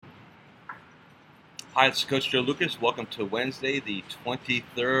Hi, it's Coach Joe Lucas. Welcome to Wednesday, the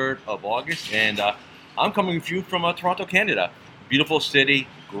 23rd of August, and I'm coming to you from Toronto, Canada. Beautiful city,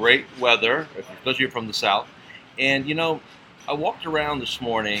 great weather, especially if you're from the south. And I walked around this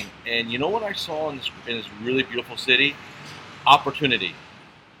morning, and you know what I saw in this really beautiful city? Opportunity,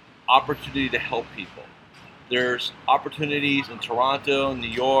 opportunity to help people. There's opportunities in Toronto, New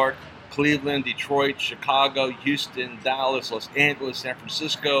York, Cleveland, Detroit, Chicago, Houston, Dallas, Los Angeles, San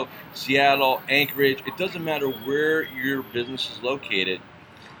Francisco, Seattle, Anchorage. It doesn't matter where your business is located,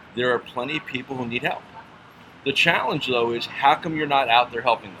 there are plenty of people who need help. The challenge, though, is how come you're not out there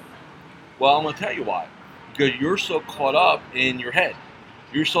helping them? Well, I'm going to tell you why. Because you're so caught up in your head.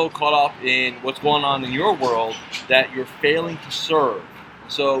 You're so caught up in what's going on in your world that you're failing to serve.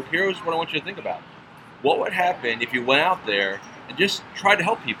 So here's what I want you to think about. What would happen if you went out there and just tried to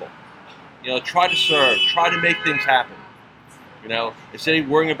help people? Try to serve, try to make things happen. Instead of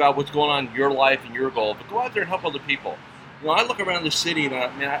worrying about what's going on in your life and your goal, but go out there and help other people. I look around the city and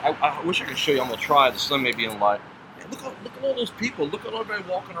I wish I could show you. I'm gonna try. The sun may be in light. Man, look at all those people. Look at everybody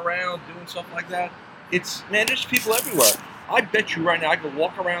walking around doing stuff like that. There's people everywhere. I bet you right now I could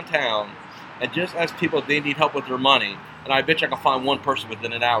walk around town and just ask people if they need help with their money, and I bet you I can find one person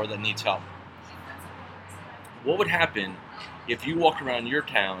within an hour that needs help. What would happen if you walked around your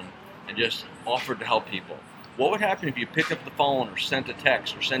town and just offered to help people? What would happen if you picked up the phone or sent a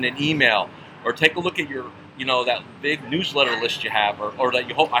text or sent an email or take a look at your, that big newsletter list you have or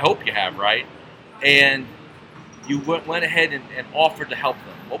that I hope you have, right? And you went ahead and offered to help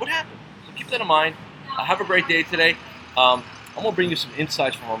them. What would happen? So keep that in mind. Have a great day today. I'm going to bring you some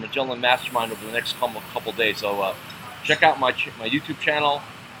insights from our Magellan Mastermind over the next couple days. So check out my YouTube channel,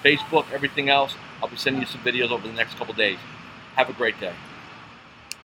 Facebook, everything else. I'll be sending you some videos over the next couple days. Have a great day.